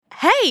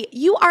Hey,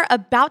 you are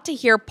about to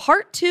hear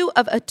part 2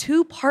 of a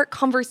 2-part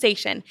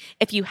conversation.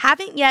 If you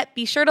haven't yet,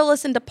 be sure to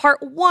listen to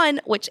part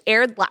 1, which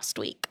aired last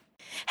week.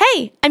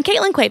 Hey, I'm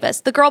Caitlin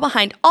Cuevas, the girl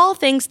behind all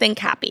things Think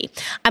Happy.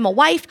 I'm a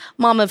wife,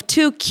 mom of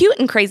 2 cute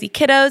and crazy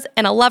kiddos,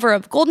 and a lover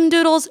of golden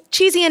doodles,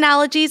 cheesy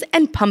analogies,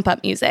 and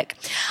pump-up music.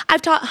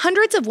 I've taught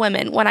hundreds of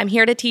women what I'm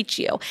here to teach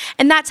you,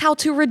 and that's how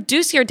to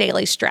reduce your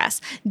daily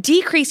stress,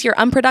 decrease your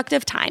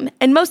unproductive time,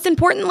 and most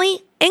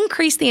importantly,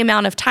 increase the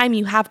amount of time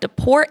you have to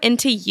pour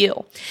into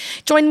you.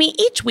 Join me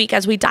each week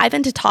as we dive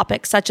into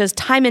topics such as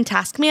time and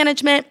task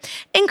management,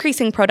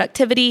 increasing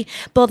productivity,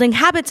 building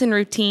habits and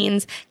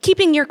routines,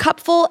 keeping your cup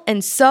full,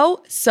 and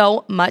so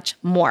much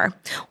more.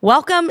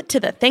 Welcome to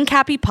the Think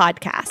Happy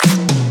podcast.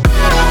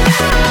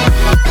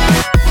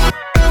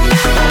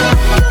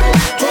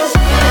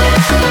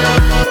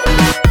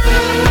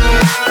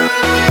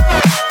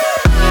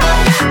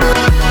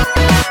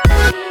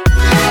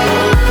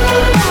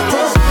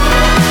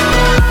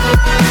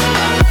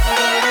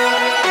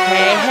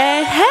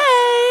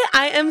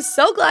 I'm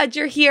so glad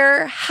you're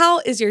here. How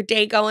is your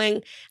day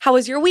going? How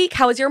is your week?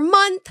 How is your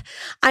month?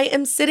 I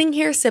am sitting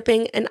here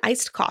sipping an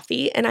iced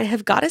coffee, and I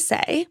have got to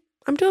say,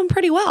 I'm doing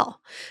pretty well.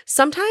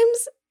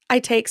 Sometimes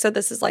so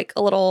this is like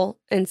a little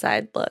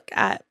inside look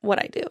at what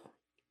I do.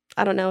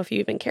 I don't know if you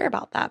even care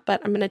about that,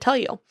 but I'm going to tell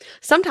you.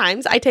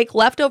 Sometimes I take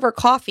leftover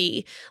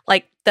coffee,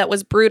 like that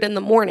was brewed in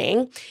the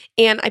morning,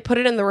 and I put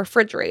it in the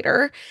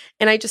refrigerator,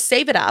 and I just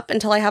save it up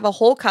until I have a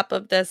whole cup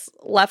of this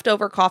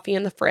leftover coffee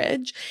in the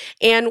fridge.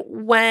 And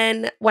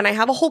when I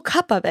have a whole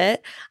cup of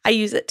it, I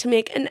use it to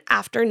make an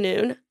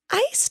afternoon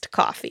iced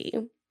coffee.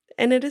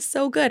 And it is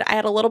so good. I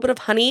add a little bit of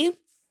honey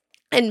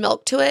and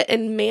milk to it,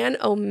 and man,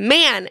 oh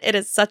man, it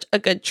is such a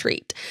good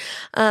treat.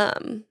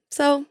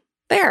 So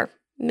there.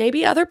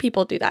 Maybe other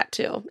people do that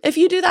too. If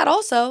you do that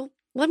also,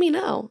 let me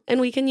know. And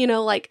we can,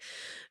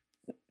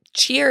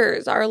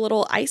 cheers our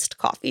little iced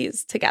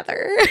coffees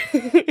together.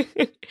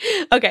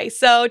 Okay,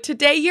 so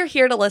today you're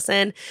here to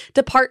listen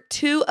to part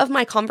 2 of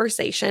my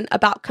conversation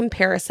about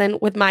comparison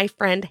with my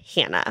friend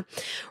Hannah.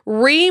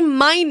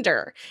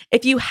 Reminder,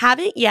 if you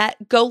haven't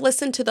yet, go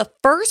listen to the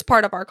first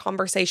part of our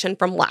conversation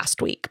from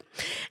last week.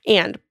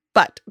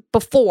 But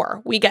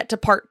before we get to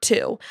part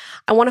 2,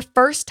 I want to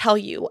first tell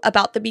you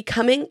about the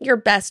Becoming Your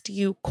Best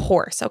You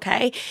course,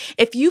 okay?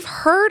 If you've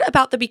heard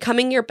about the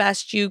Becoming Your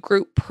Best You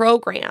group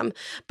program,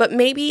 but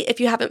maybe if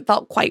you haven't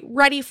felt quite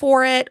ready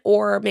for it,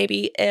 or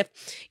maybe if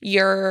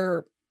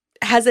you're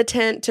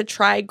hesitant to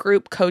try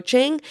group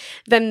coaching,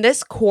 then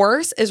this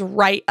course is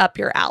right up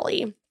your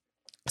alley.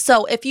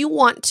 So if you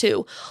want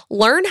to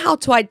learn how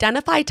to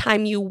identify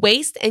time you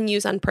waste and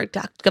use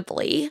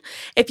unproductively,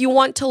 if you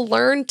want to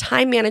learn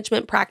time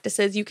management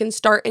practices you can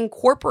start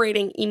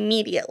incorporating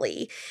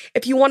immediately,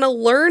 if you want to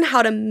learn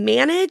how to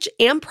manage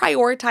and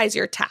prioritize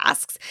your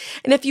tasks,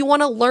 and if you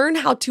want to learn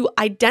how to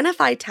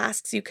identify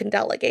tasks you can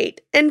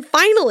delegate, and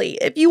finally,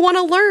 if you want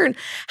to learn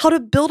how to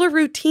build a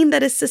routine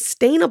that is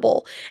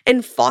sustainable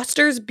and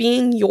fosters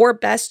being your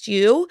best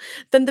you,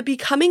 then the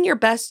Becoming Your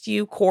Best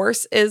You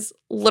course is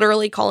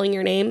literally calling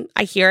your name.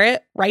 I hear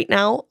it right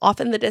now, off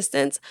in the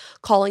distance,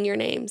 calling your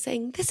name,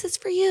 saying, "This is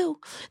for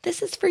you.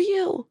 This is for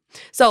you."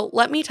 So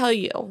let me tell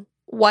you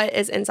what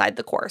is inside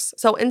the course.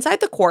 So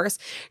inside the course,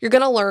 you're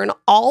going to learn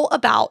all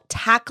about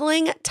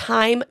tackling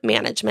time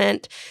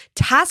management,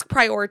 task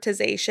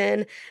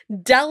prioritization,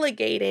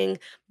 delegating,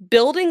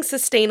 building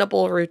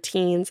sustainable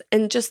routines,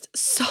 and just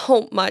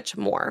so much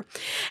more.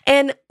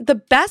 And the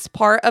best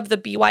part of the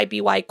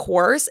BYBY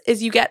course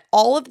is you get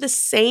all of the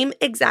same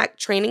exact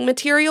training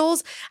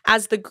materials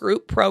as the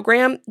group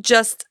program,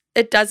 just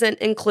it doesn't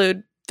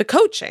include the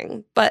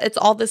coaching, but it's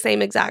all the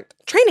same exact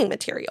training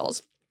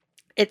materials.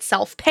 It's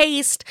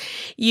self-paced.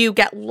 You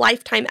get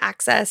lifetime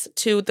access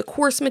to the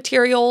course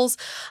materials,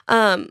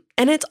 and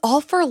it's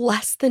all for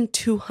less than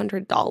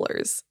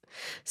 $200.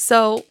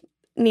 So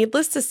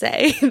needless to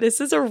say, this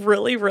is a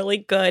really, really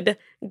good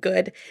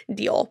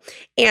deal.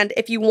 And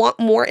if you want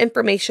more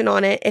information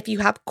on it, if you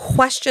have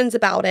questions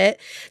about it,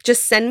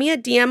 just send me a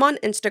DM on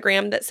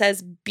Instagram that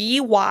says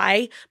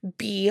BYBY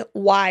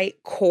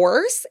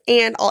course,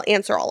 and I'll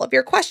answer all of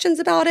your questions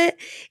about it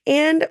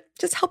and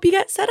just help you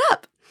get set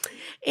up.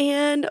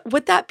 And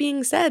with that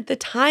being said, the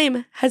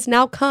time has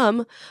now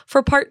come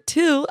for part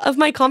 2 of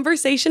my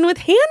conversation with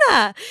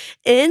Hannah.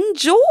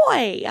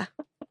 Enjoy.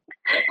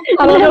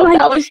 I don't know if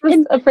that was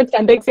just a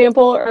pretend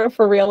example or a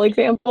for real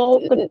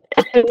example.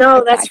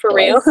 No, that's for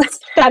real.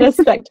 That is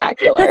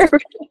spectacular.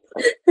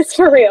 It's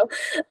for real.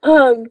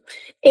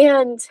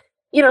 And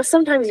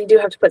sometimes you do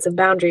have to put some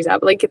boundaries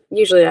out. Like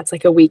usually that's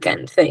like a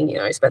weekend thing.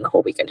 I spend the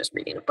whole weekend just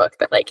reading a book.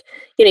 But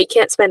you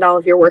can't spend all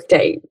of your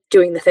workday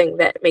doing the thing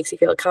that makes you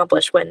feel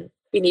accomplished when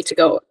you need to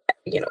go,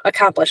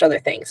 accomplish other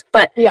things.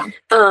 But yeah.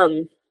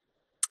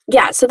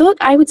 So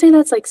I would say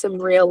that's like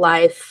some real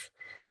life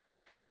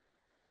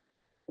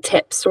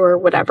tips or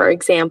whatever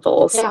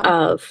examples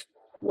of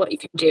what you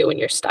can do when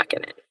you're stuck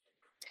in it.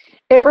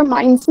 It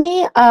reminds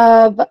me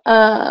of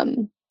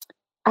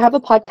I have a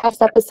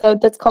podcast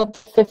episode that's called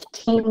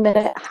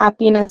 15-Minute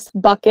Happiness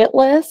Bucket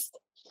List.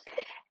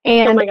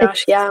 And my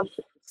gosh, yeah.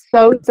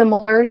 so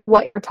similar to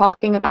what you're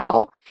talking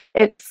about.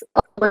 It's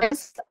a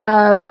list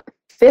of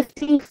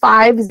 50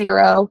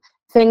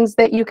 things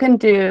that you can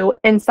do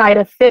inside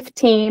of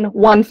 15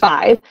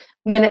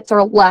 minutes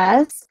or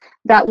less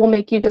that will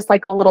make you just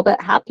like a little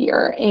bit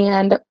happier.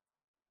 And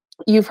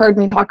you've heard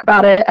me talk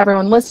about it.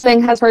 Everyone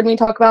listening has heard me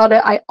talk about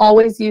it. I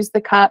always use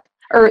the cup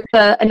or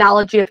the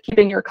analogy of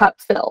keeping your cup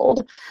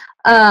filled.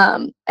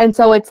 And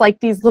so it's like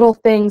these little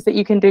things that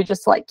you can do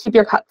just to like keep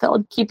your cup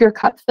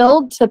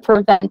filled to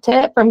prevent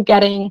it from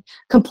getting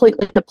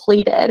completely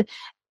depleted.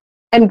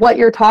 And what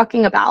you're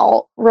talking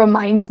about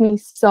reminds me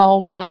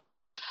so much.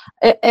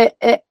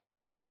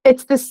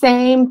 It's the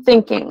same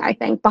thinking, I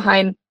think,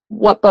 behind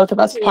what both of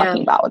us are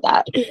talking about with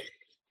that.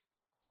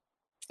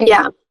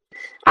 Yeah,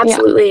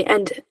 absolutely.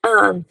 Yeah.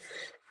 And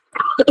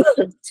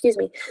excuse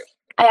me,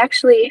 I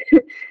actually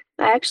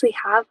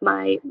have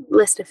my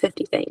list of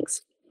 50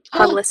 things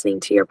from listening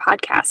to your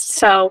podcast,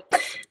 so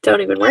don't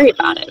even worry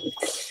about it.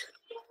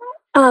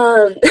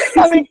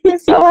 That makes me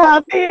so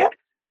happy.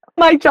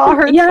 My jaw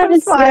hurts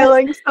from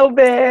smiling so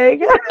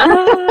big.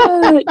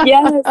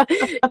 Yes.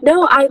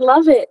 No, I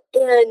love it.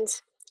 And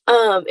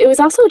it was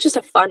also just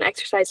a fun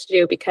exercise to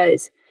do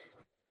because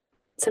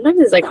sometimes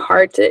it's like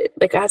hard to,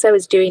 like, as I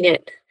was doing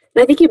it,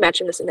 and I think you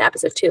mentioned this in the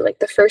episode too, like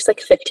the first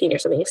like 15 or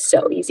something is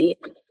so easy.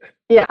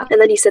 Yeah.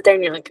 And then you sit there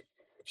and you're like,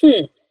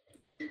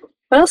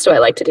 what else do I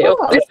like to do?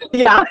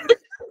 Yeah.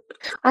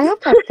 I have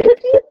got 50?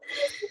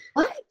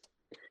 What?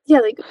 Yeah,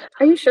 like,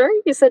 are you sure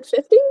you said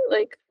 50?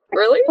 Like,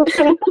 really?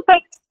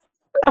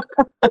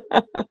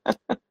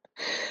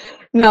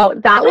 No,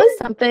 that was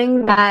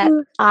something that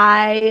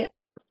I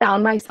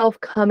found myself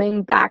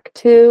coming back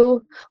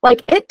to.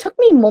 Like, it took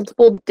me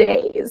multiple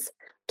days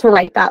to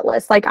write that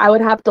list. Like, I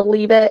would have to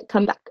leave it,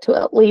 come back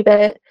to it, leave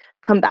it,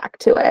 come back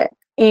to it.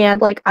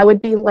 And like, I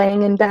would be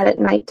laying in bed at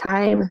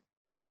nighttime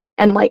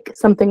and like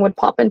something would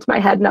pop into my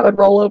head and I would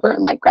roll over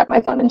and like grab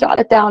my phone and jot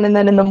it down. And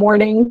then in the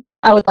morning,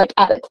 I would like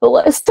add it to the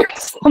list or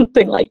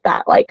something like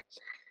that. Like,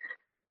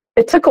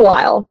 it took a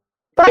while,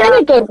 but in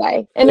a good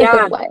way. In a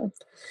good way.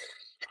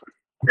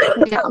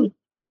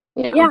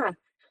 Yeah,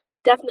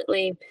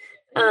 definitely.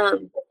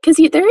 Because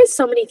there is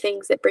so many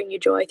things that bring you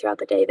joy throughout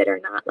the day that are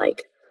not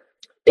like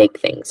big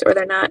things, or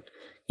they're not,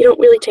 you don't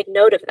really take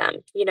note of them,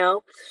 you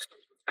know?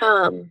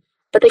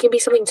 But they can be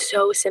something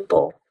so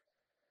simple.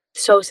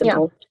 So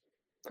simple. Yeah,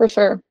 for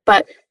sure.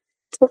 But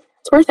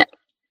it's worth it.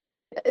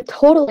 It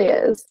totally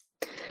is.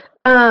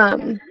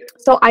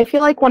 So I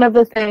feel like one of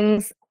the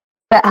things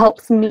that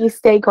helps me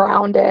stay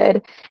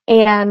grounded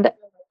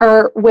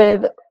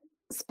with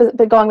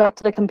going back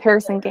to the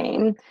comparison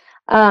game.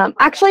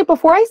 Actually,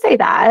 before I say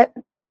that,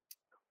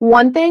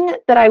 one thing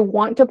that I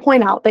want to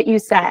point out that you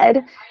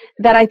said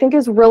that I think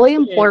is really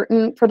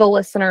important for the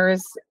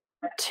listeners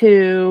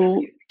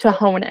to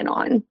hone in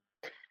on.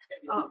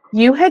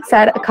 You had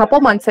said a couple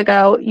months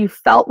ago, you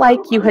felt like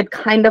you had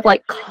kind of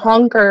like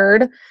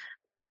conquered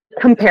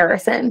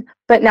comparison,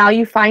 but now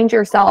you find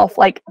yourself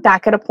like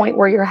back at a point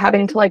where you're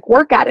having to like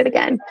work at it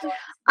again.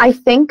 I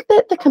think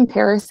that the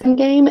comparison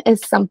game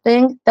is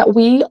something that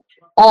we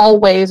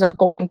always are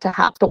going to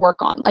have to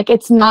work on. Like,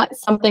 it's not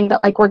something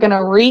that like we're going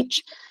to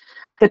reach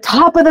the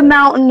top of the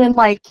mountain and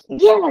like,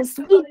 yes,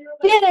 we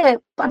did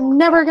it. I'm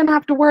never going to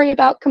have to worry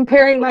about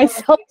comparing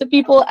myself to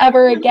people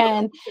ever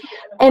again.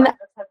 And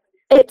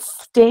it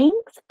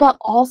stinks, but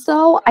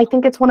also I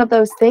think it's one of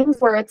those things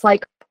where it's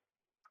like,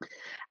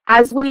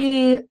 as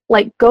we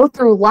like go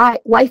through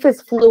life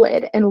is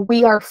fluid and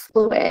we are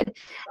fluid,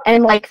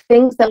 and like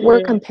things that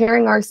we're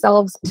comparing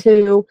ourselves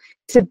to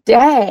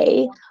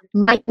today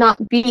might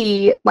not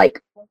be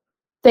like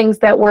things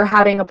that we're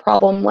having a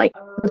problem like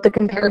with the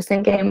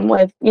comparison game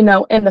with, you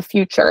know, in the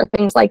future,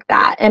 things like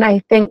that. And I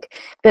think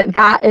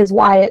that is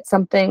why it's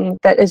something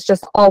that is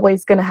just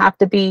always going to have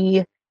to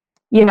be,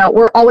 you know,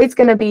 we're always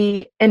going to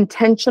be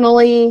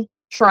intentionally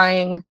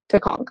trying to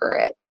conquer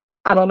it.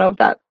 I don't know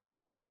if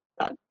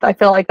I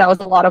feel like that was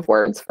a lot of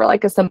words for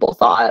like a simple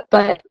thought,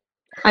 but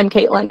I'm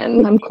Caitlin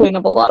and I'm queen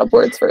of a lot of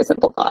words for a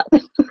simple thought.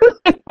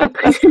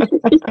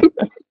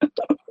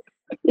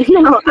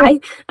 No,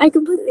 I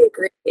completely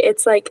agree.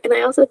 It's like, and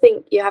I also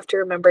think you have to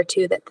remember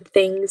too that the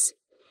things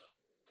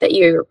that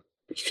you're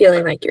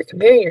feeling like you're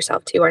comparing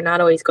yourself to are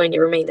not always going to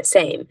remain the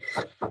same.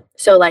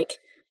 So like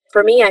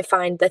for me, I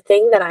find the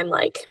thing that I'm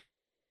like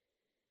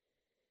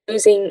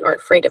losing or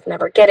afraid of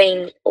never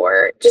getting,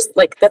 or just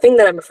like the thing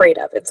that I'm afraid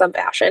of in some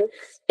fashion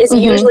is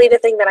usually the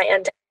thing that I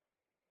end up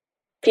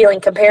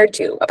feeling compared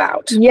to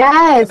about.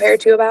 Yes. Compared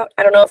to about.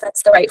 I don't know if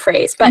that's the right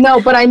phrase, but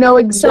no, but I know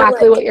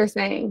exactly what you're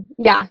saying.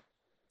 Yeah.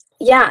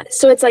 Yeah.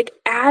 So it's like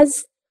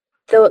as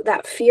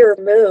that fear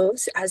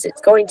moves, as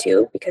it's going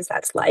to, because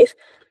that's life,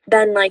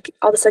 then like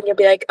all of a sudden you'll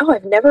be like, oh,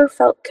 I've never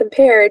felt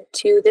compared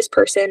to this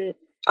person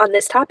on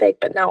this topic,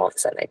 but now all of a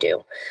sudden I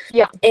do.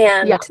 Yeah.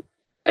 And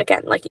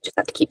again, like you just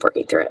have to keep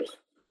working through it.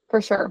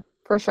 For sure.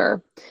 For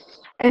sure.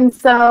 And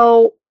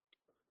so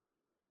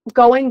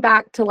going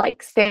back to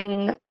like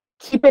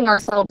keeping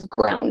ourselves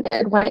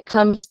grounded when it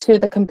comes to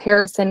the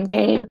comparison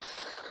game,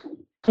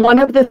 one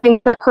of the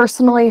things that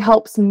personally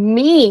helps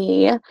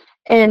me,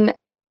 and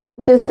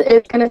this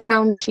is going to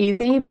sound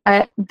cheesy,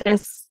 but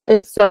this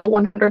is so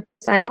 100%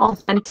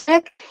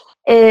 authentic,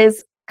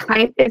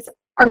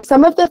 are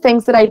some of the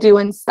things that I do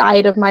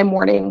inside of my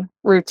morning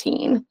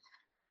routine.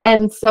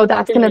 And so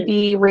that's going to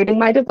be reading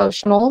my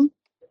devotional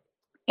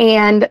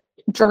and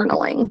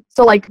journaling.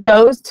 So like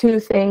those two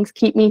things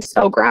keep me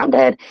so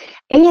grounded.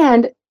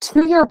 And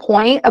to your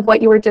point of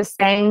what you were just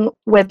saying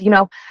with,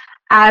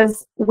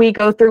 as we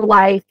go through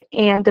life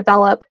and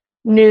develop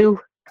new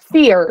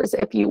fears,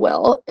 if you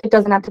will, it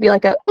doesn't have to be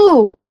like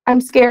I'm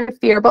scared of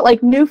fear, but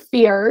like new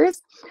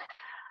fears,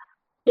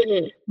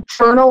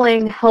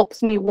 journaling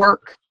helps me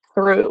work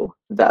through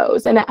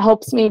those. And it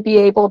helps me be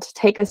able to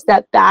take a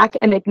step back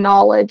and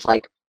acknowledge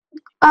like,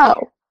 oh,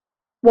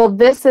 well,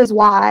 this is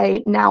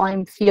why now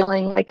I'm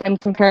feeling like I'm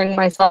comparing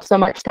myself so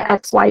much to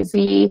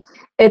XYZ.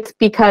 It's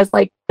because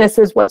like this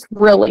is what's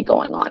really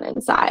going on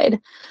inside.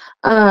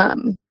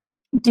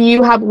 Do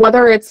you have,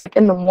 whether it's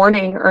in the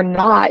morning or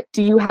not,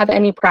 do you have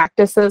any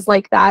practices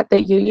like that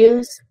you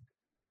use?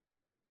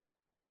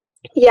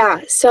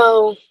 Yeah.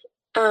 So,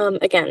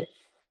 again,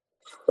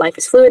 life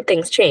is fluid,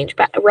 things change.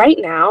 But right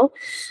now,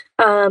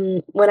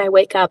 when I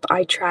wake up,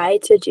 I try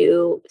to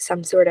do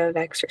some sort of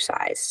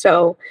exercise.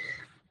 So,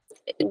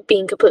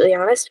 being completely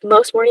honest,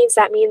 most mornings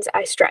that means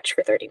I stretch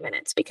for 30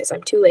 minutes because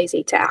I'm too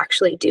lazy to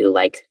actually do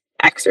like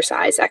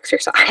exercise.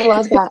 I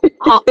love that.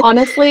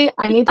 Honestly,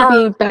 I need to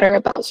be better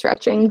about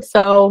stretching.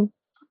 So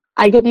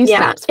I give you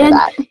snaps for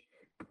that.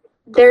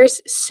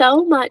 There's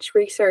so much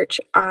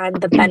research on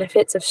the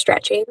benefits of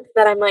stretching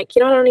that I'm like, I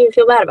don't even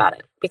feel bad about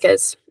it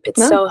because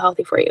it's so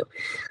healthy for you.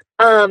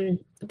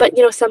 But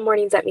some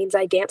mornings that means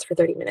I dance for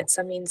 30 minutes.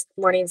 Some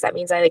mornings that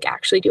means I like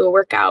actually do a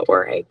workout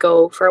or I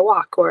go for a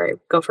walk or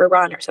go for a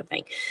run or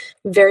something.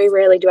 Very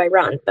rarely do I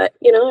run, but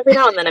every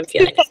now and then I'm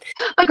feeling it.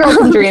 A girl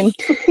can dream.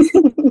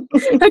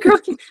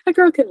 a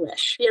girl can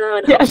wish,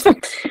 and yes.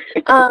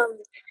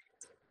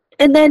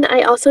 And then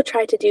I also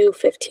try to do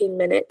 15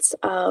 minutes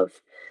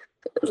of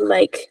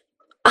like,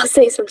 I'll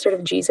say some sort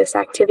of Jesus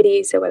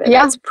activity. So whether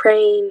that's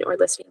praying or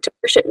listening to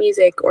worship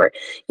music or,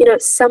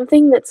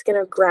 something that's going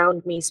to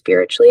ground me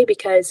spiritually,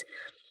 because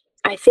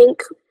I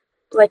think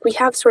like we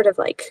have sort of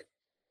like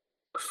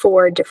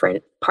 4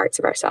 different parts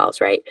of ourselves,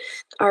 right?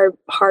 Our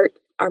heart,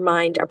 our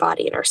mind, our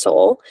body, and our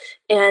soul.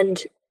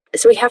 And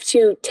so we have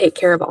to take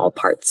care of all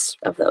parts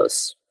of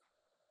those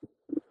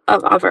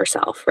of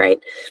ourselves, right?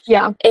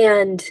 Yeah.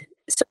 And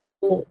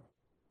so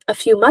a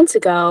few months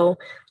ago,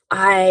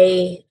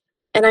 I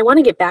want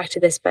to get back to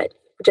this, but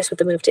just with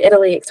the move to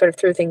Italy, it sort of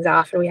threw things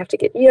off and we have to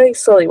get, you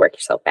slowly work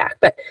yourself back.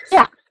 But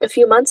a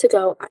few months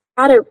ago,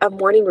 I had a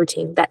morning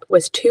routine that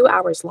was 2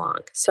 hours long.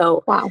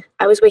 So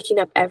I was waking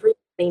up every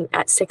morning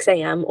at 6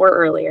 a.m. or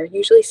earlier,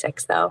 usually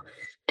 6 though,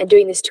 and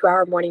doing this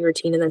 2-hour morning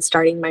routine and then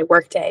starting my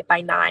work day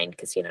by 9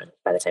 because,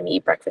 by the time you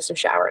eat breakfast and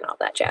shower and all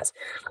that jazz.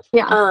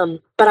 Yeah.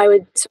 But I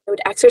would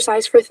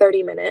exercise for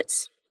 30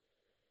 minutes.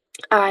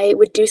 I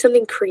would do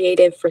something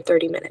creative for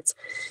 30 minutes.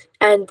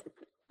 And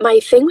my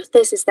thing with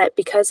this is that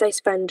because I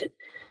spend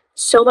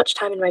so much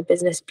time in my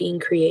business being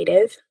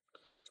creative,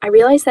 I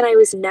realized that I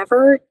was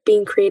never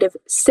being creative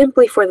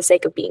simply for the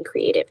sake of being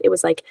creative. It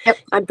was like,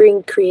 I'm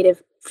being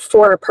creative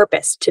for a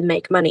purpose, to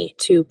make money,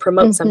 to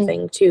promote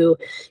something, to,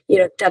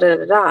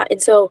 da-da-da-da.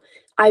 And so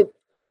I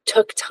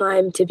took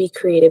time to be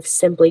creative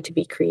simply to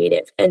be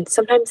creative. And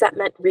sometimes that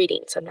meant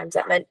reading. Sometimes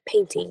that meant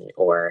painting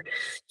or,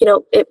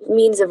 it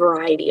means a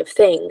variety of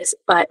things.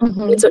 But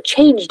and so it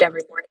changed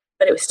every morning.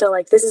 But it was still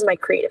like, this is my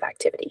creative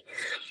activity.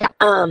 Yeah.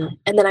 And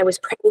then I was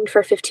praying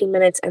for 15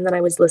 minutes and then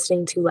I was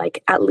listening to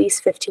like at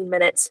least 15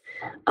 minutes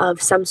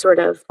of some sort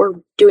of, or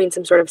doing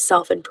some sort of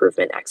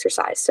self-improvement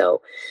exercise.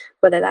 So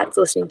whether that's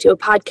listening to a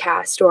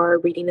podcast or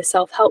reading a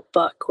self-help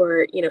book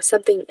or,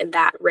 something in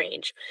that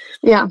range.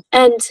 Yeah.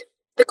 And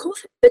the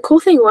cool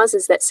thing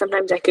is that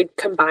sometimes I could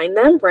combine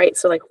them, right?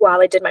 So like while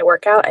I did my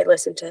workout, I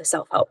listened to a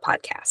self-help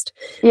podcast.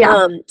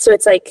 Yeah. So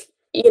it's like,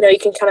 you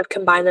can kind of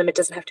combine them. It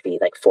doesn't have to be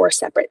like 4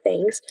 separate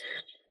things.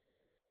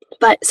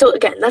 But so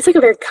again, that's like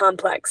a very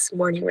complex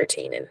morning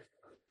routine. And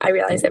I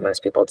realize that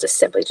most people just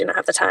simply do not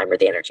have the time or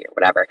the energy or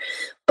whatever.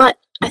 But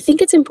I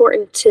think it's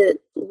important to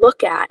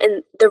look at,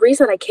 and the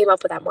reason I came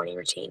up with that morning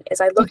routine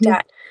is I looked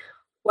at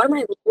what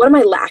am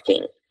I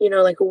lacking?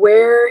 Like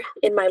where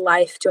in my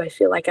life do I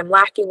feel like I'm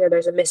lacking or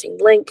there's a missing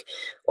link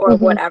or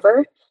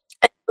whatever.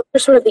 And those are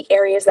sort of the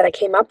areas that I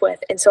came up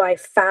with. And so I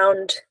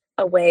found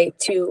a way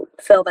to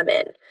fill them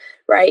in,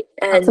 right?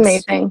 And that's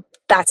amazing.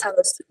 That's how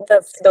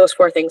those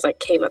 4 things like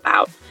came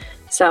about.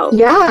 So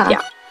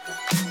yeah.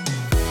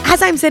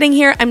 As I'm sitting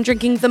here, I'm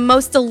drinking the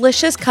most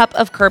delicious cup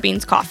of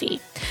Kerbeans coffee.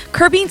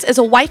 Kerbeans is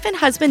a wife and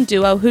husband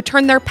duo who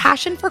turned their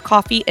passion for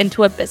coffee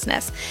into a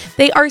business.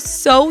 They are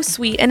so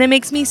sweet, and it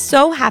makes me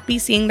so happy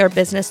seeing their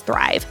business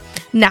thrive.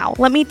 Now,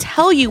 let me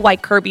tell you why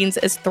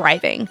Kerbeans is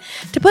thriving.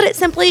 To put it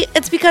simply,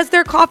 it's because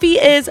their coffee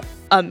is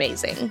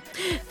amazing.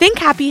 Think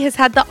Happy has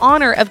had the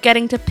honor of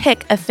getting to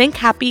pick a Think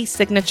Happy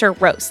signature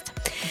roast.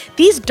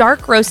 These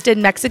dark roasted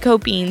Mexico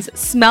beans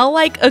smell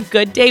like a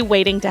good day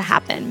waiting to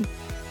happen.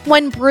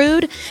 When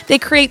brewed, they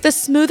create the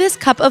smoothest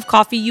cup of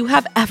coffee you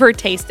have ever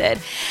tasted.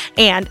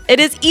 And it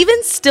is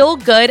even still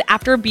good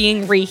after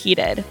being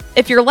reheated.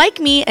 If you're like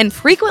me and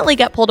frequently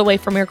get pulled away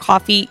from your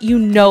coffee, you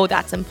know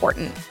that's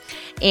important.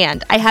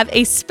 And I have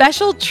a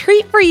special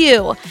treat for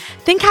you.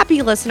 Think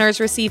Happy listeners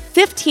receive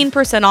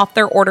 15% off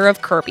their order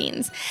of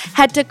Kirbeans.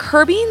 Head to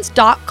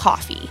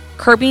kirbeans.coffee.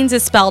 Kirbeans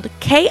is spelled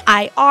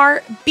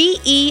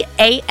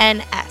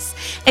Kirbeans,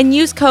 and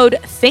use code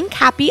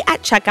ThinkHappy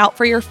at checkout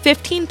for your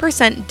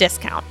 15%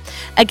 discount.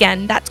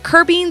 Again, that's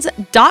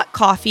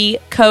kirbeans.coffee,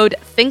 code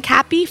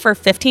ThinkHappy for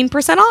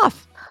 15%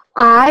 off.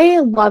 I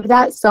love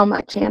that so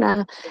much,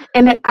 Hannah.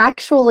 And it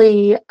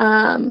actually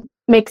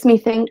makes me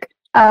think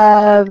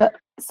of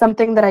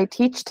something that I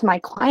teach to my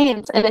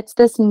clients, and it's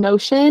this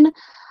notion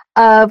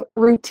of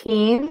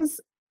routines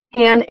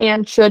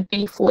and should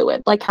be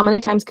fluid. Like, how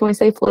many times can we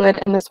say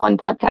fluid in this one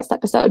podcast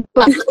episode?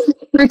 But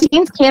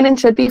routines can and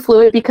should be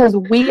fluid because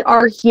we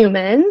are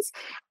humans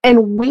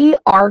and we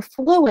are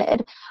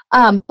fluid.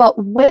 But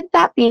with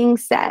that being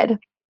said,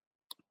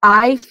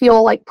 I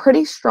feel like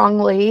pretty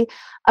strongly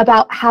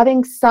about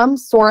having some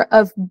sort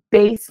of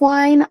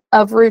baseline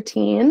of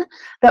routine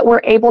that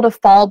we're able to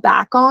fall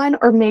back on,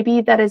 or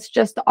maybe that is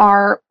just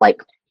our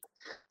like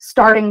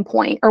starting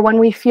point, or when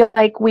we feel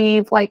like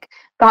we've like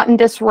gotten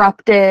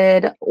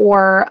disrupted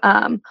or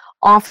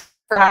off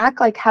track,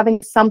 like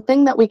having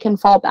something that we can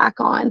fall back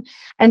on.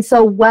 And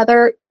so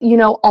whether,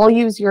 I'll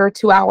use your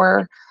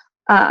 2-hour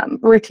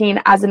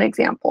routine as an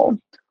example,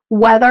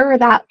 whether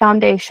that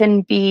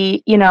foundation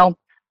be,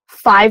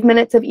 5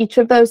 minutes of each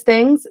of those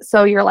things.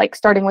 So you're like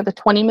starting with a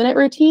 20-minute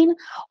routine,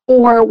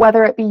 or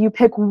whether it be you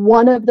pick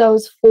one of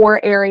those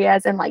 4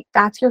 areas and like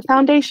that's your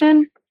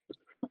foundation.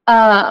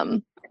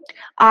 I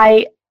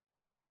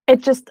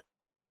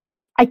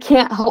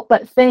can't help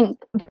but think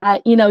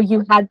that,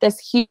 you had this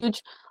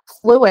huge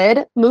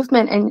fluid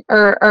movement and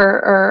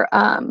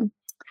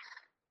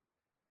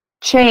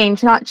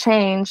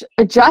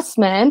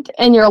adjustment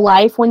in your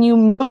life when you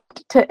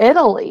moved to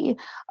Italy.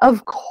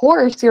 Of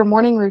course, your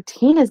morning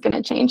routine is going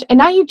to change. And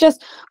now you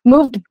just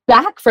moved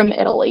back from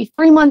Italy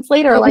 3 months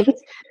later. Like,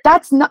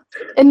 that's not,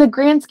 in the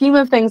grand scheme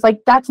of things,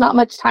 like, that's not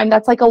much time.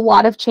 That's like a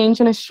lot of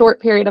change in a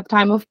short period of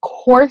time. Of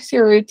course,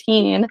 your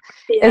routine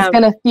is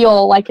going to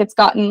feel like it's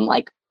gotten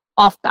like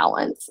off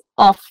balance,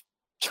 off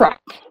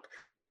track.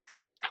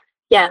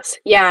 Yes.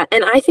 Yeah.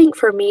 And I think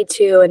for me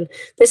too, and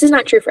this is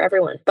not true for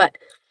everyone, but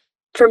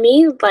for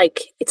me,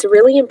 like, it's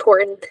really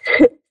important.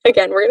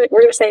 Again, we're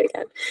gonna say it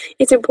again.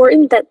 It's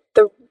important that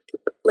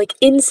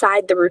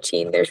inside the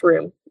routine, there's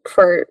room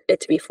for it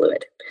to be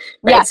fluid,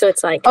 right? Yeah. So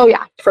it's like, oh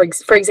yeah,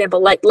 for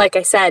example, like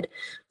I said,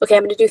 okay,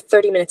 I'm going to do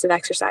 30 minutes of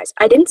exercise.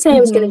 I didn't say I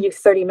was going to do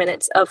 30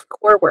 minutes of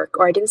core work,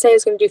 or I didn't say I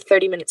was going to do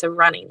 30 minutes of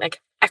running,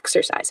 like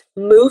exercise,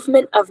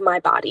 movement of my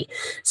body.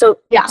 So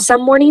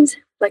some mornings,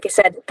 like I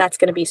said, that's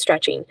going to be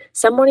stretching.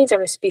 Some mornings I'm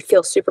going to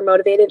feel super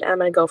motivated and I'm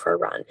going to go for a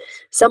run.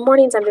 Some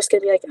mornings I'm just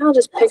going to be like, I'll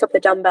just pick up the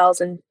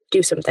dumbbells and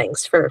do some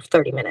things for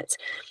 30 minutes.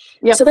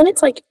 Yep. So then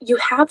it's like you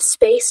have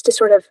space to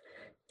sort of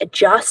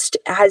adjust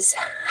as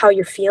how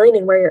you're feeling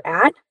and where you're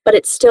at, but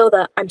it's still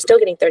I'm still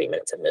getting 30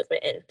 minutes of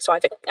movement in. So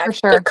I've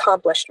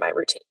accomplished my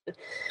routine.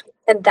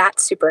 And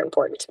that's super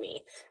important to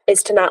me,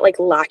 is to not like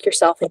lock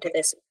yourself into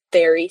this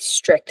very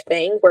strict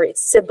thing where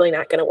it's simply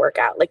not going to work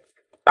out. Like,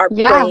 our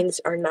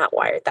brains are not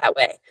wired that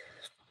way.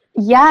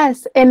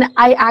 Yes. And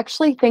I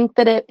actually think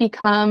that it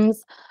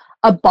becomes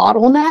a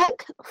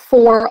bottleneck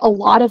for a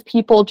lot of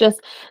people, just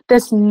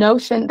this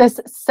notion, this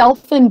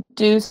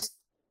self-induced,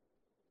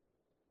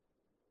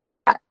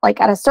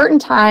 like at a certain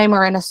time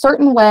or in a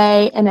certain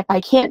way. And if I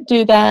can't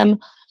do them,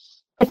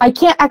 if I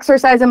can't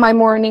exercise in my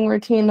morning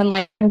routine,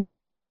 then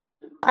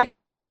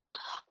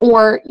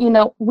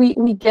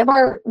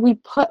we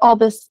put all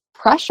this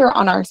pressure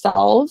on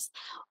ourselves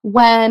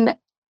when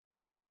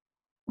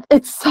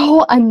it's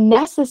so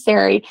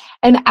unnecessary.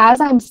 And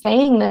as I'm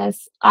saying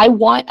this, I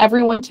want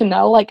everyone to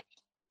know, like,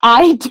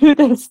 I do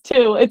this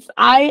too.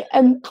 I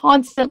am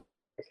constant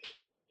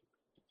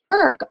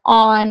work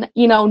on,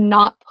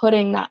 not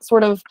putting that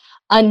sort of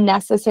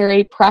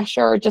unnecessary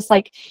pressure. Just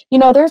like,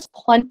 there's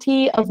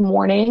plenty of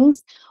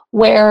mornings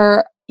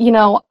where,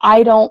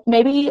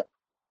 maybe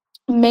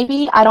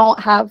I don't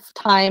have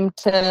time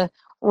to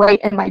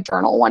write in my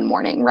journal one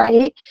morning,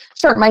 right?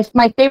 Sure, my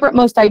favorite,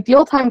 most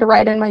ideal time to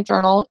write in my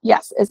journal,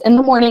 yes, is in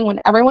the morning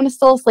when everyone is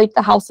still asleep,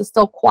 the house is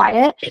still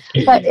quiet.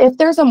 But if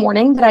there's a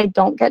morning that I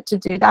don't get to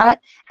do that,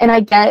 and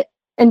I get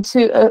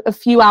into a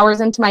few hours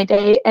into my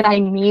day and I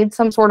need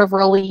some sort of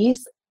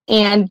release,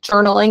 and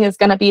journaling is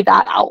going to be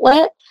that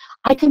outlet,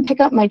 I can pick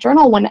up my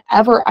journal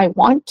whenever I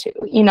want to.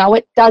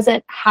 It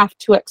doesn't have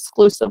to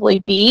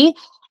exclusively be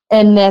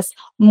in this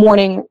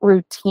morning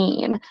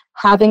routine.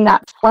 Having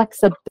that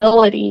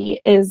flexibility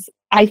is,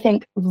 I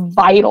think,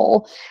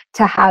 vital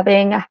to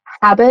having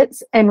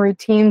habits and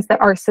routines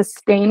that are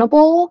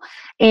sustainable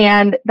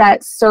and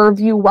that serve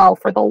you well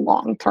for the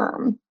long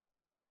term.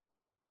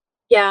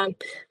 Yeah,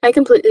 I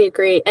completely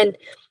agree. And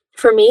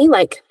for me,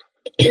 like,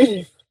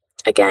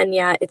 again,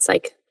 it's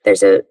like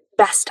there's a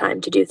best time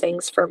to do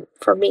things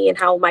for me and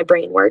how my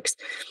brain works.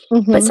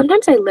 But Mhm.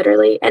 sometimes I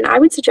literally, and I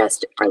would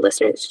suggest our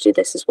listeners to do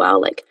this as well,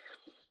 like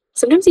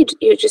sometimes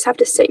you just have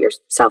to sit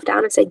yourself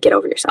down and say, get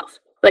over yourself.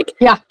 Like,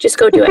 Yeah. just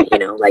go do it, you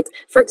know? Like,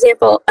 for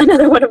example,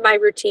 another one of my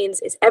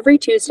routines is every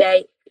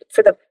Tuesday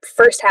for the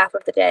first half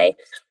of the day,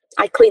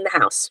 I clean the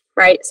house,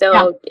 right?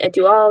 So I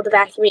do all the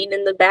vacuuming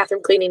and the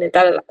bathroom cleaning and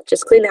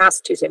just clean the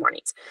house Tuesday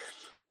mornings.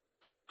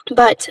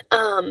 But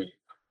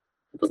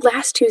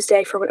last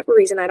Tuesday, for whatever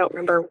reason, I don't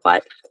remember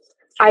what,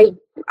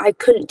 I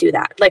couldn't do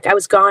that. Like, I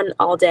was gone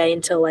all day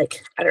until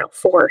like, I don't know,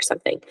 4 or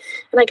something.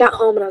 And I got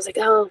home and I was like,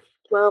 oh,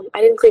 well,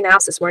 I didn't clean the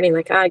house this morning.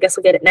 Like, oh, I guess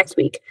I'll get it next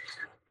week.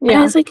 And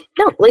I was like,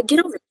 no, like,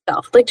 get over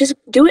yourself. Like, just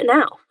do it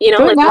now. You know,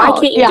 Do it like, now. why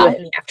can't you do it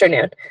in the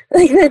afternoon?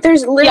 Like,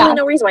 there's literally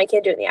no reason why you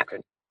can't do it in the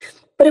afternoon.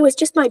 But it was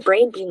just my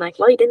brain being like,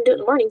 well, you didn't do it in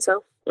the morning,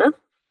 so, well,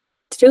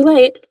 it's too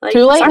late. Like,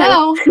 Too late sorry.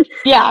 now.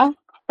 Yeah.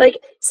 Like,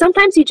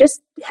 sometimes you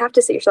just have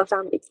to sit yourself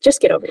down.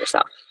 Just get over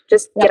yourself.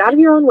 Just get out of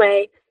your own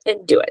way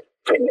and do it.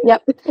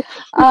 Yep.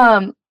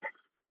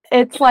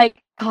 It's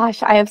like,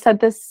 gosh, I have said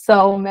this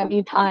so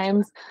many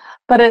times,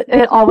 but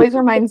it always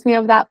reminds me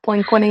of that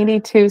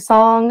Blink-182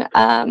 song.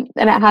 And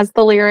it has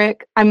the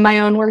lyric, I'm my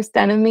own worst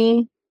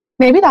enemy.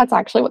 Maybe that's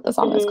actually what the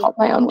song is called,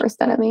 My Own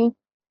Worst Enemy.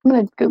 I'm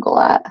going to Google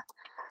that.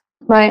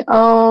 My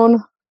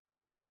own.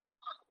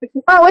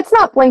 Oh, it's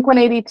not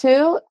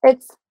Blink-182.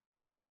 It's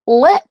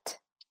Lit.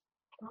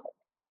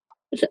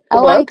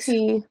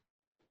 L-I-T.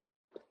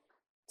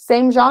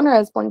 Same genre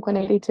as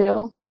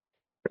Blink-182.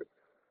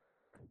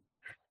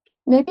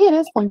 Maybe it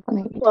is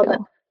Blink-182.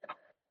 Well,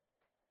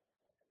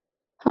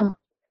 huh.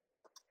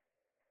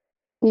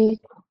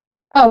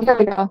 Oh, here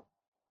we go.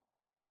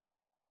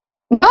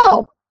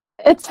 No,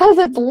 it says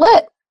it's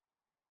lit.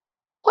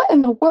 What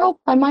in the world?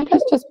 My mind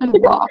has just been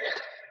rocked.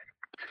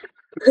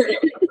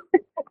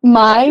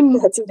 My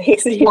that's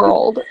amazing.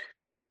 world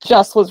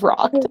just was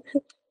rocked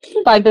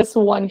by this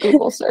one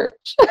Google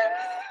search.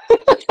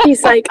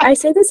 He's like, I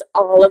say this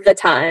all of the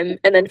time,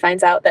 and then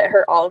finds out that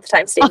her all of the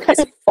time statement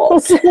is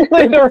false.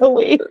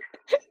 Literally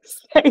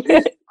say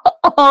it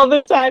all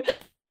the time.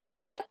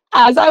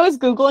 As I was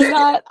Googling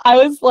that, I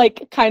was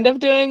like kind of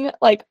doing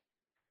like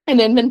an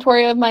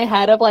inventory of my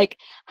head of like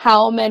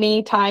how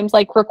many times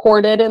like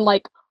recorded in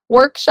like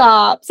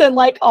workshops and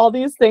like all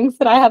these things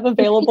that I have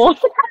available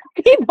for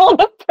people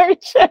to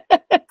purchase.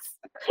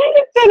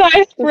 And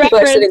I People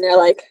are sitting there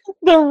like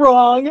the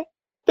wrong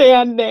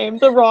band name,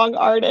 the wrong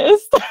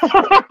artist.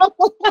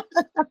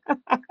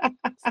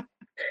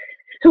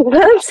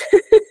 What?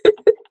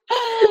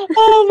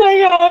 Oh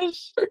my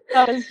gosh.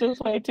 That is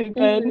just way too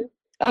good.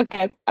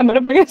 Okay, I'm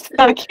gonna bring us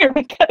back here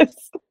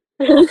because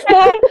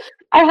I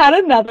had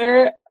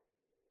another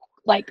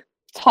like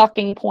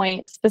talking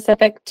point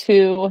specific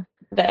to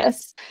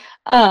this.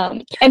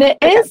 And it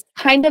is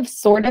kind of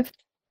sort of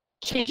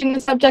changing the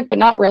subject, but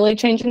not really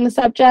changing the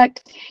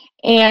subject.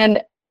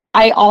 And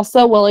I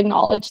also will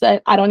acknowledge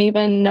that I don't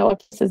even know if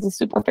this is a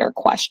super fair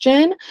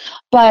question,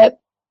 but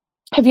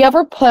have you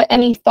ever put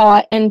any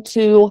thought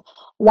into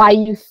why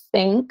you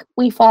think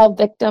we fall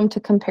victim to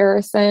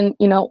comparison,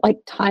 you know, like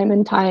time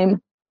and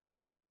time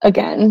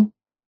again?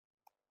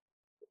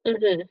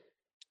 Mm-hmm.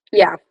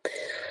 Yeah.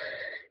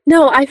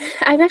 No, I've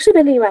actually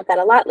been thinking about that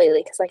a lot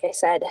lately because, like I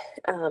said,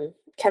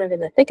 kind of in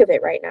the thick of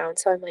it right now, and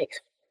so I'm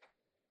like,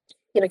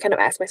 you know, kind of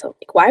ask myself,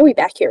 like, why are we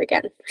back here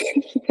again?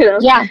 You know,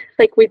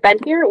 like we've been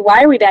here.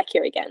 Why are we back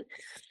here again?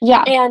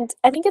 Yeah. And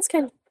I think it's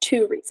kind of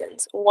 2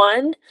 reasons.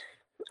 One,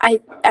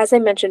 as I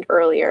mentioned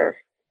earlier,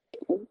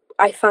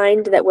 I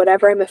find that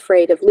whatever I'm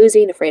afraid of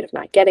losing, afraid of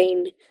not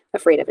getting,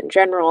 afraid of in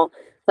general,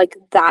 like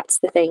that's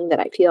the thing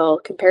that I feel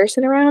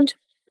comparison around.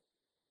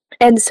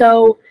 And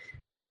so,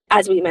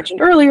 as we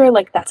mentioned earlier,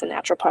 like that's a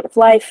natural part of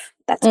life.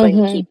 That's going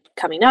to keep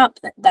coming up.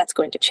 That's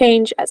going to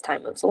change as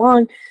time moves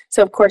along.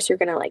 So of course you're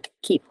going to like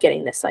keep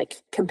getting this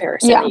like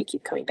comparison that you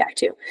keep coming back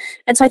to.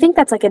 And so I think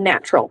that's like a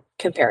natural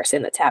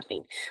comparison that's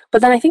happening.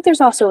 But then I think there's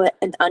also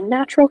an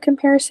unnatural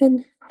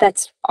comparison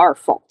that's our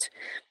fault.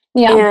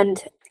 Yeah.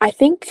 And I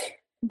think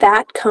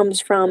that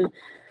comes from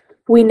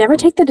we never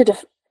take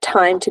the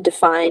time to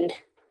define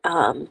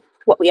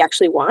what we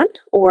actually want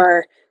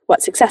or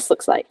what success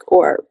looks like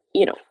or,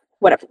 you know,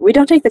 whatever. We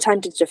don't take the time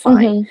to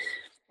define.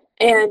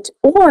 And,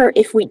 or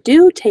if we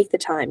do take the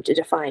time to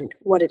define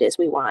what it is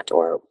we want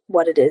or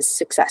what it is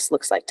success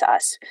looks like to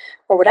us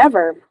or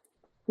whatever,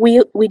 we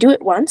do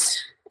it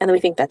once and then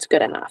we think that's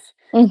good enough.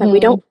 And we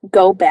don't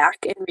go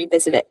back and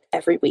revisit it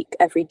every week,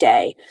 every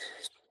day,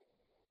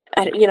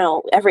 and, you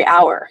know, every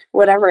hour,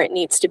 whatever it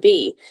needs to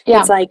be.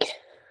 It's like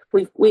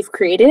we've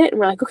created it and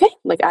we're like, okay,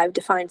 like I've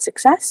defined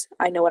success.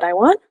 I know what I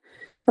want.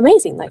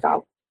 Amazing. Like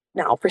I'll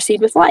now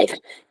proceed with life.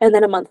 And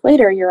then a month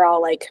later, you're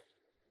all like,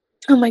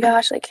 oh my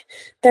gosh, like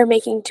they're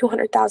making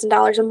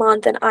 $200,000 a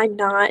month and I'm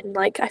not. And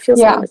like, I feel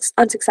so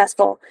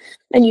unsuccessful.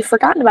 And you've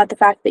forgotten about the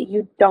fact that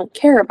you don't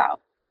care about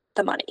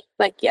the money.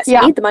 Like, yes,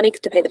 you need the money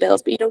to pay the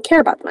bills, but you don't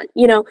care about the money,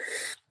 you know?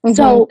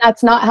 So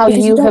that's not how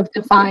you have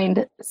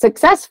defined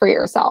success for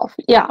yourself.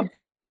 Yeah.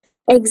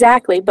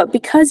 Exactly. But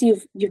because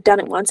you've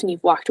done it once and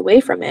you've walked away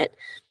from it,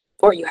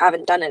 or you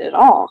haven't done it at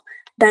all,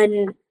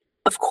 then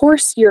of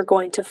course you're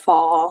going to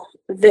fall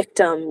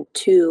victim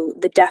to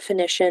the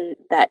definition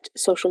that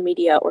social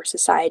media or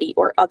society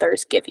or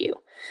others give you.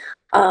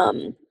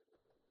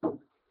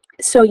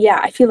 So yeah,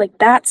 I feel like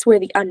that's where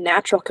the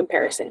unnatural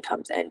comparison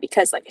comes in,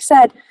 because like I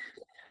said,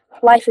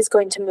 life is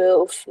going to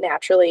move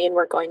naturally and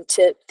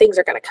things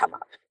are going to come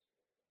up.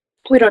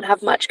 We don't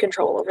have much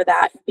control over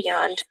that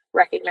beyond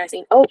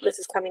recognizing, oh, this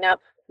is coming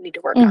up, we need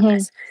to work on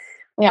this.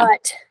 Yeah.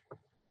 But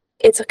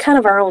it's kind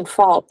of our own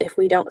fault if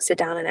we don't sit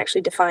down and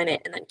actually define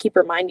it and then keep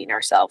reminding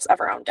ourselves of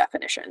our own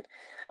definition.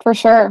 For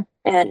sure.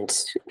 And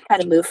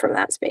kind of move from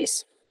that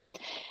space.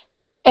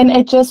 And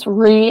it just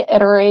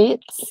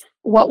reiterates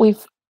what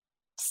we've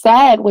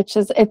said, which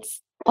is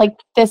it's like,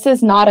 this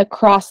is not a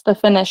cross the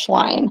finish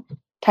line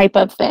type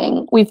of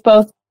thing. We've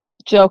both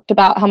joked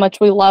about how much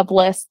we love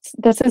lists.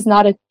 This is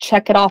not a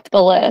check it off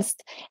the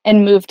list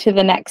and move to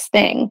the next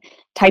thing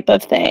type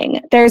of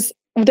thing.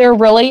 There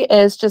really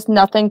is just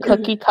nothing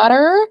cookie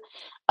cutter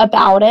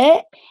about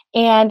it.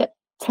 And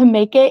to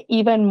make it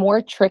even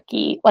more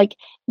tricky, like,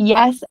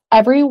 yes,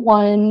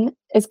 everyone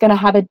is going to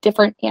have a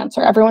different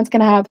answer. Everyone's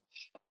going to have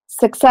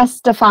success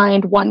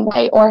defined one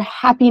way or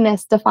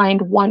happiness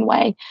defined one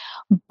way.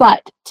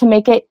 But to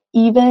make it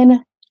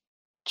even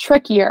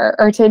trickier,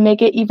 or to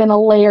make it even a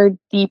layer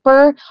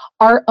deeper,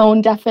 our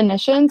own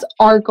definitions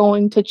are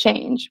going to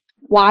change.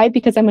 Why?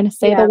 Because I'm going to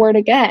say the word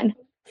again.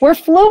 We're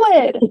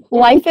fluid.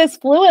 Life is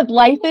fluid.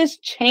 Life is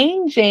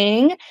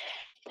changing.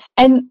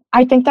 And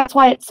I think that's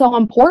why it's so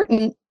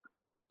important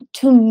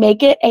to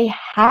make it a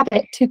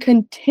habit to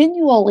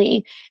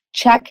continually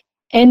check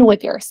in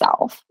with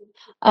yourself.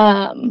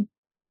 And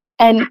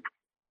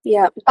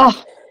yeah,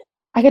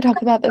 I could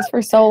talk about this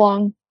for so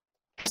long.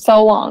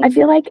 So long. I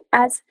feel like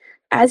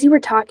as you were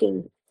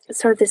talking,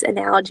 sort of this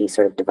analogy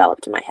sort of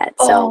developed in my head.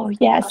 So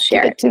yes, I'll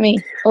share it to me.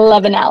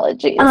 Love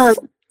analogies.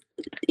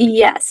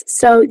 Yes.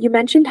 So you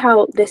mentioned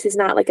how this is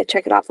not like a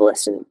check it off the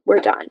list and we're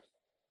done.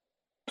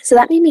 So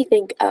that made me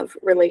think of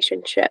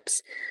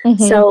relationships.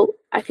 So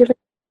I feel like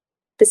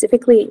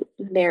specifically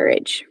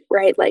marriage,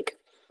 right? Like,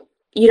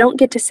 you don't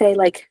get to say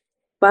like,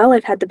 well,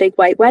 I've had the big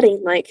white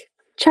wedding, like,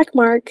 check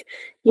mark,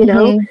 you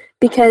know,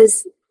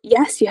 because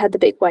yes, you had the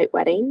big white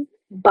wedding,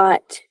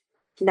 but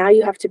now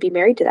you have to be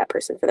married to that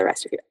person for the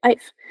rest of your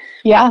life.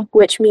 Yeah.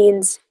 Which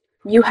means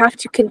you have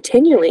to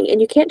continually, and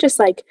you can't just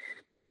like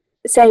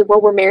say, well,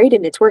 we're married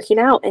and it's working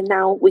out and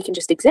now we can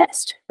just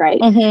exist, right?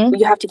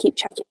 You have to keep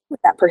checking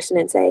with that person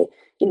and say,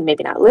 you know,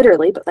 maybe not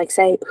literally, but like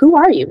say, who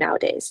are you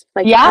nowadays?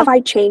 Like, have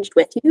I changed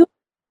with you?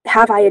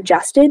 Have I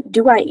adjusted?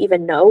 Do I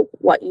even know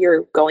what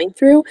you're going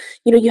through?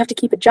 You know, you have to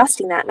keep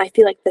adjusting that. And I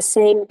feel like the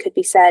same could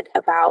be said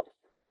about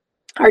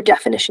our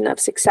definition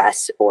of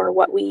success or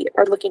what we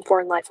are looking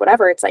for in life,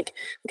 whatever. It's like,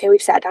 okay,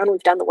 we've sat down,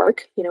 we've done the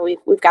work, you know,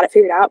 we've got it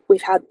figured out.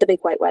 We've had the big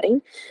white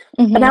wedding,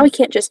 but now we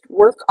can't just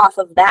work off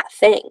of that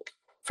thing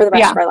for the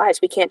rest of our lives.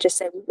 We can't just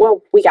say,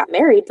 well, we got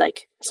married,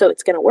 like, so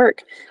it's going to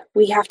work.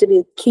 We have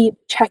to keep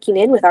checking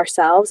in with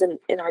ourselves and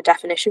in our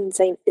definition and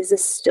saying, is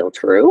this still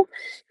true?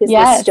 Is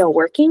this still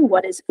working?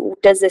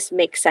 Does this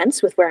make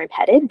sense with where I'm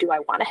headed? Do I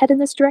want to head in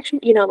this direction?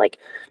 You know, like,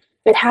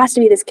 it has to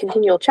be this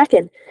continual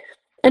check-in.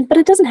 But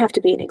it doesn't have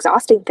to be an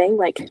exhausting thing.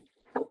 Like,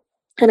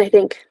 and I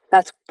think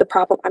that's the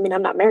problem. I mean,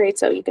 I'm not married,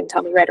 so you can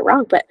tell me right or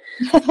wrong, but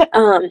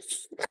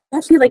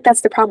I feel like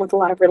that's the problem with a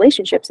lot of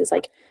relationships is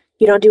like,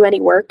 you don't do any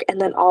work and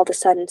then all of a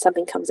sudden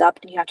something comes up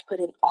and you have to put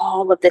in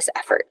all of this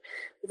effort.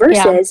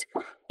 Versus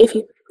if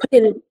you put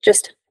in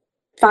just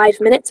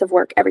 5 minutes of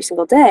work every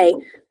single day,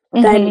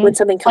 then when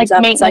something comes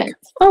up, it's like,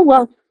 oh,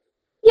 well,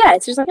 yeah,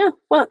 it's just like, oh,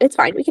 well, it's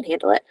fine. We can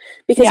handle it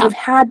because you've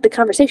had the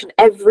conversation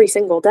every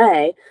single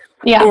day.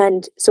 Yeah.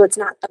 And so it's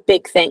not a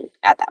big thing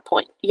at that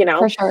point, you know?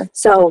 For sure.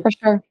 So for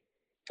sure.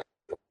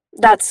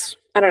 That's,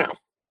 I don't know.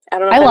 I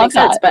don't know if I that love makes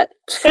sense, but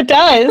it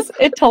does.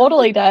 It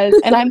totally does.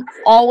 And I'm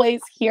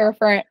always here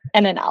for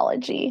an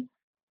analogy.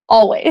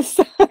 Always.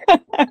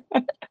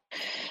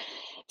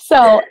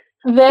 So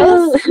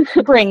this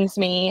brings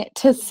me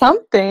to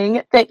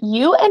something that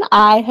you and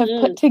I have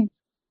put together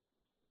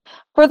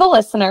for the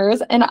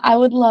listeners, and I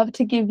would love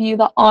to give you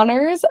the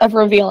honors of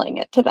revealing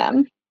it to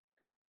them.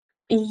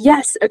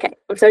 Yes. Okay.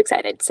 I'm so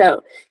excited.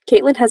 So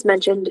Caitlin has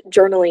mentioned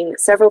journaling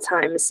several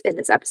times in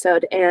this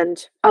episode.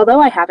 And although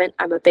I haven't,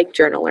 I'm a big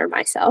journaler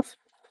myself.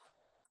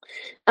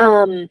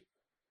 I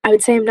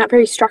would say I'm not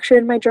very structured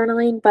in my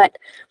journaling, but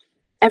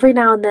every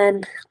now and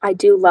then I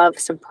do love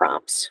some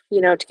prompts,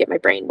 you know, to get my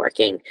brain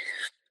working.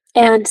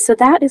 And so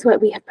that is what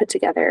we have put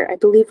together. I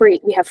believe we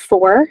have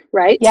 4,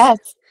 right?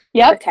 Yes.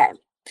 Yep. Okay.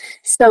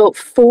 So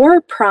 4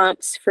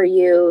 prompts for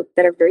you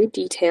that are very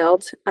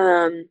detailed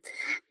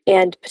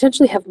and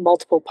potentially have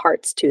multiple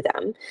parts to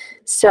them.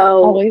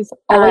 So always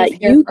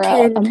you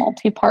can a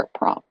multi-part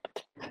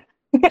prompt.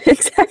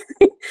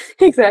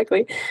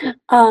 Exactly.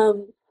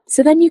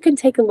 So then you can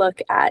take a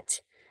look at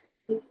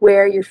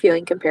where you're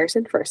feeling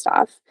comparison first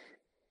off,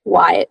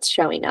 why it's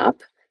showing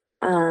up,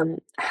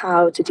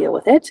 how to deal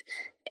with it,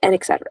 and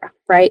etc.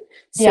 Right?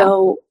 Yeah.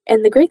 So,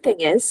 and the great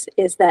thing is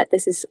that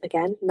this is,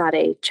 again, not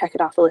a check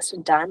it off the list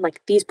and done.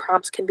 Like, these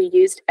prompts can be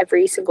used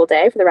every single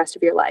day for the rest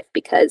of your life,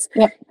 because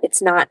Yep.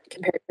 it's not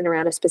comparison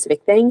around a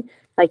specific thing.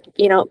 Like,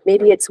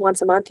 maybe it's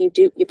once a month you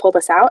pull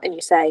this out and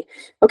you say,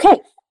 okay,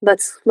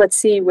 let's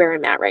see where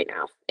I'm at right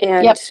now.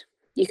 And Yep.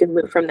 you can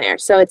move from there.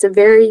 So it's a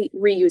very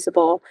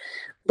reusable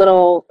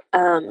little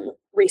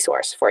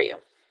resource for you.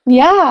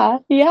 Yeah.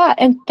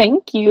 And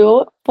thank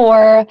you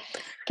for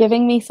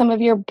giving me some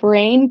of your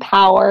brain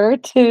power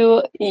to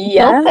build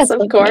Yes, this of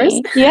with course.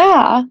 me.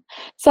 Yeah.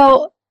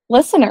 So,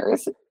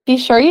 listeners, be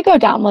sure you go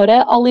download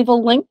it. I'll leave a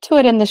link to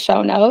it in the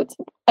show notes.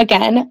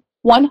 Again,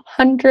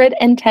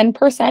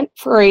 110%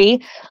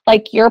 free.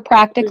 Like, you're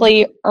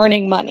practically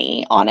earning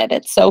money on it.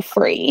 It's so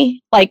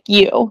free. Like,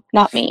 you,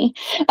 not me.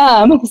 So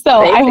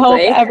I hope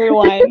Basically.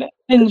 everyone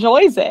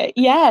enjoys it.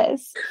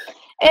 Yes.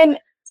 And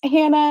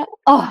Hannah,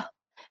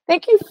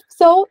 thank you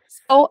so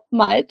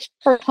much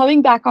for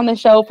coming back on the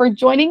show, for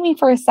joining me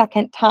for a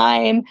second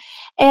time.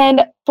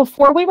 And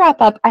before we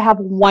wrap up, I have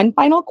one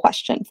final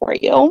question for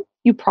you.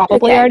 You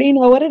probably already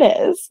know what it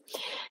is.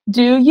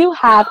 Do you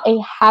have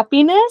a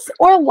happiness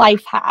or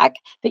life hack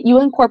that you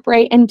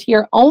incorporate into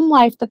your own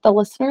life that the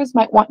listeners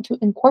might want to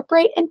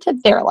incorporate into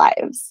their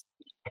lives?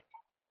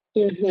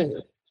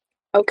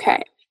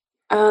 Okay.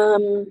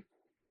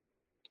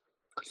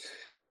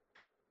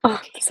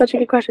 Such a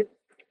good question.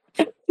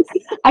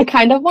 I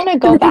kind of want to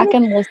go back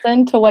and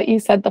listen to what you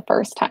said the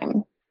first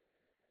time.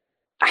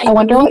 I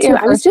wonder what your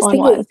first one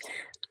was.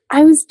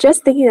 I was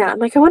just thinking that. I'm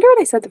like, I wonder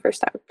what I said the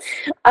first time.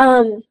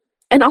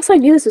 And also I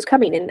knew this was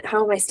coming, and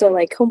how am I still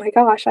like, oh my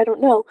gosh, I don't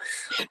know.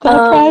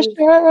 The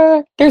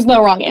pressure. There's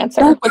no wrong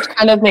answer, which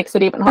kind of makes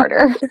it even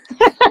harder.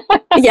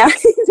 Yeah,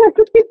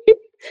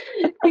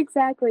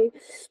 exactly.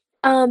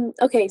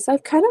 Okay, so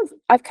I've kind of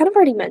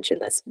already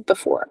mentioned this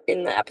before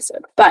in the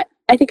episode, but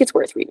I think it's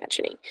worth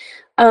re-mentioning.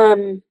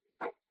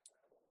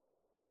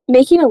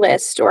 Making a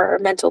list or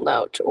a mental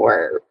note,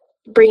 or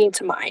bringing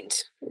to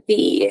mind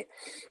the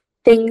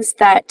things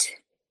that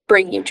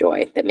bring you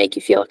joy, that make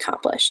you feel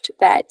accomplished,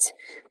 that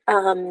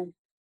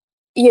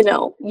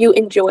you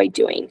enjoy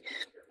doing,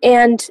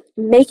 and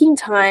making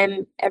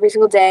time every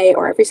single day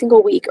or every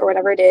single week or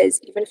whatever it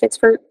is, even if it's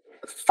for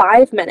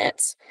 5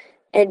 minutes,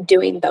 and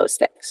doing those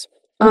things.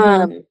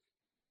 And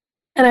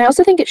I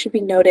also think it should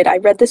be noted, I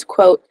read this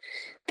quote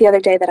the other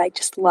day that I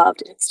just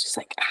loved, and it's just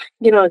like,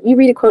 you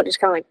read a quote and it just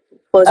kind of like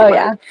blows your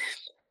mind.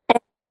 And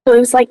so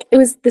it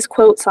was this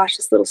quote /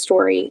 this little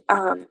story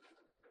of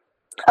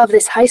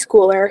this high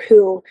schooler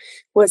who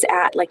was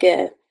at like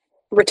a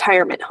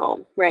retirement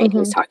home, right? He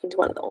was talking to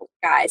one of the old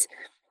guys,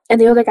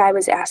 and the other guy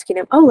was asking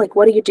him, oh, like,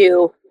 what do you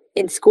do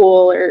in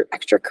school or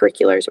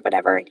extracurriculars or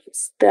whatever? And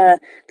the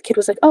kid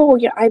was like, oh,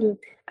 yeah, I'm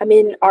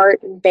in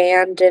art and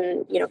band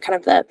and, kind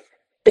of the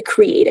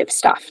creative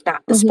stuff,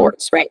 not the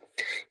sports, right?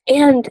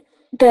 And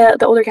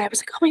the older guy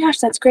was like, oh my gosh,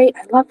 that's great.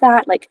 I love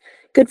that. Like,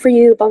 good for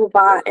you, blah, blah,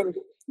 blah. And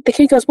the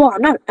kid goes, well,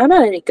 I'm not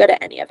any good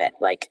at any of it.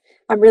 Like,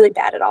 I'm really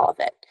bad at all of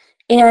it.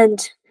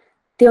 And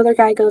the other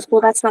guy goes,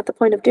 well, that's not the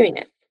point of doing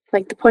it.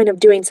 Like, the point of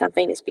doing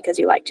something is because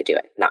you like to do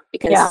it, not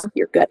because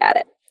you're good at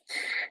it.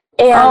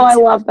 And I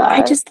love that.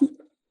 I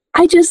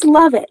just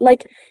love it.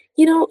 Like,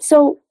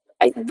 so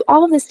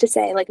all of this to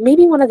say, like,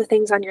 maybe one of the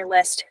things on your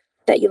list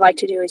that you like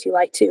to do is you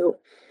like to,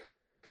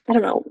 I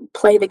don't know,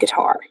 play the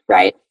guitar,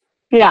 right?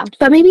 Yeah.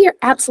 But maybe you're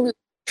absolute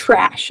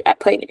trash at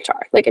playing the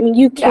guitar. Like, I mean,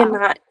 you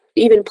cannot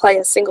even play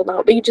a single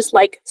note, but you just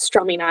like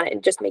strumming on it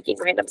and just making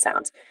random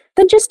sounds.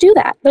 Then just do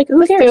that. Like,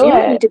 who cares? You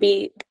don't need to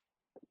be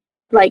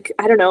like,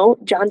 I don't know,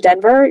 John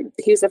Denver.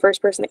 He was the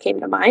first person that came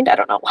to mind. I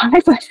don't know why,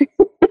 but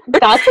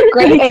that's a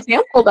great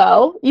example,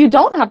 though. You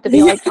don't have to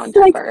be like John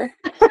Denver.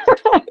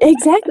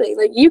 Exactly.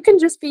 Like, you can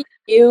just be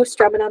you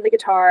strumming on the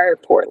guitar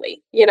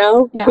poorly,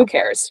 Who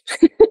cares?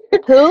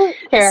 Who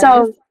cares?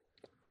 So,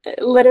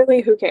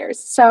 literally, who cares?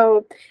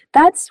 So,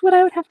 that's what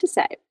I would have to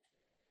say.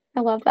 I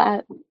love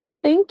that.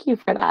 Thank you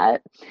for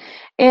that.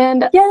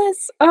 And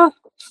yes.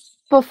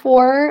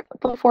 Before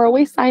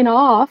we sign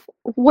off,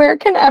 where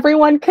can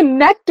everyone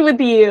connect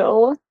with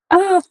you?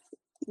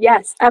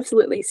 Yes,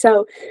 absolutely.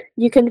 So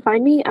you can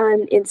find me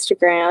on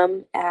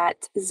Instagram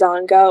at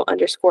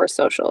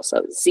zongo_social.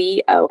 So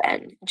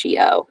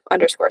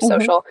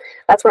ZONGO_social.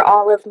 That's where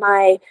all of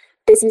my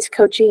business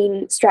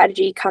coaching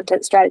strategy,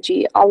 content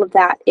strategy, all of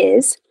that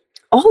is.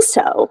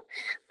 Also,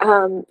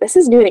 this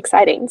is new and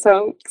exciting,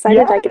 so I'm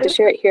excited I get to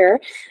share it here.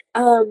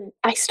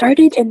 I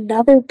started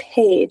another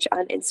page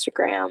on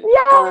Instagram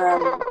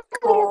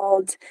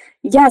called,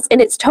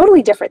 and it's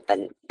totally different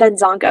than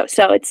Zongo,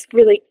 so it's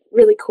really,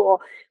 really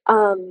cool.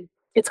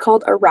 It's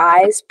called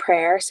Arise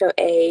Prayer, so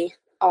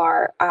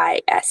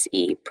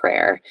ARISE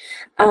prayer.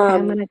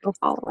 I'm gonna go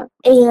follow it.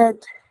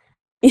 And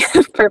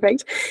yeah,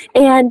 perfect.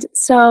 And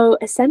so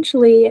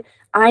essentially,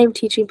 I am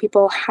teaching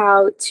people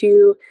how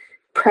to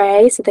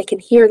pray so they can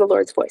hear the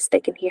Lord's voice.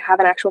 They can have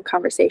an actual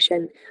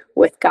conversation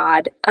with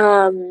God.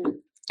 And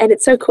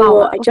it's so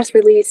cool. I just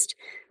released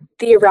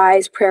the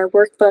Arise Prayer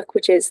Workbook,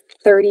 which is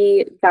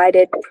 30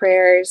 guided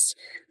prayers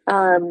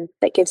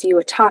that gives you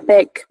a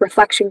topic,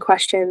 reflection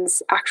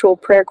questions, actual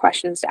prayer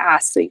questions to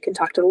ask so you can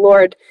talk to the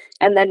Lord,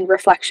 and then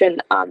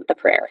reflection on the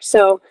prayer.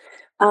 So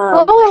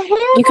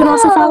you can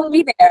also follow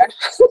me there.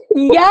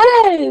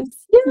 Yes.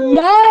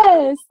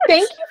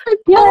 Thank you for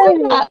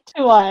telling that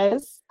to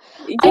us.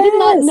 I did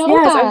not know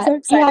that. I'm so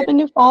excited. You have a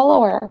new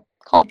follower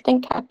called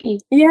Think Happy.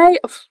 Yay.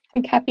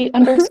 Think Happy _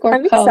 I'm co.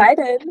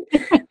 excited.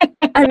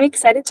 I'm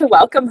excited to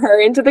welcome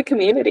her into the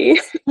community.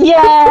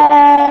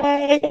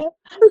 Yay!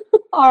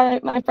 All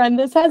right, my friend,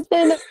 this has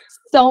been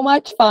so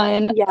much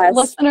fun. Yes.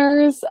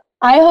 Listeners,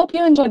 I hope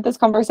you enjoyed this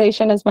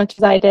conversation as much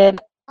as I did.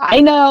 I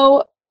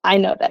know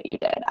that you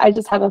did. I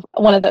just have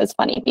one of those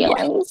funny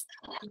feelings.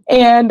 Yeah.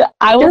 And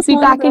I will be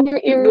back in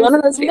your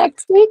ears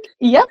next week.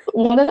 Yep,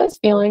 one of those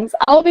feelings.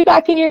 I'll be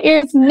back in your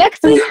ears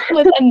next week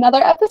with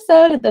another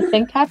episode of the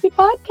Think Happy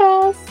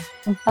podcast.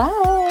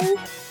 Bye.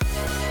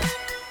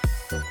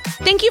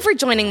 Thank you for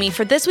joining me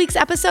for this week's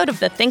episode of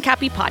the Think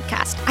Happy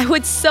podcast. I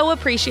would so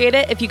appreciate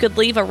it if you could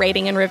leave a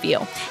rating and review.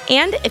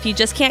 And if you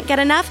just can't get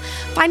enough,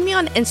 find me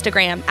on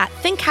Instagram at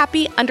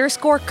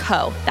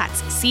thinkhappy_co.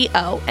 That's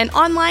CO. And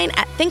online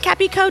at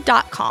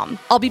thinkhappyco.com.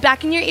 I'll be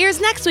back in your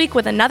ears next week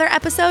with another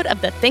episode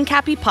of the Think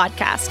Happy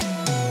podcast.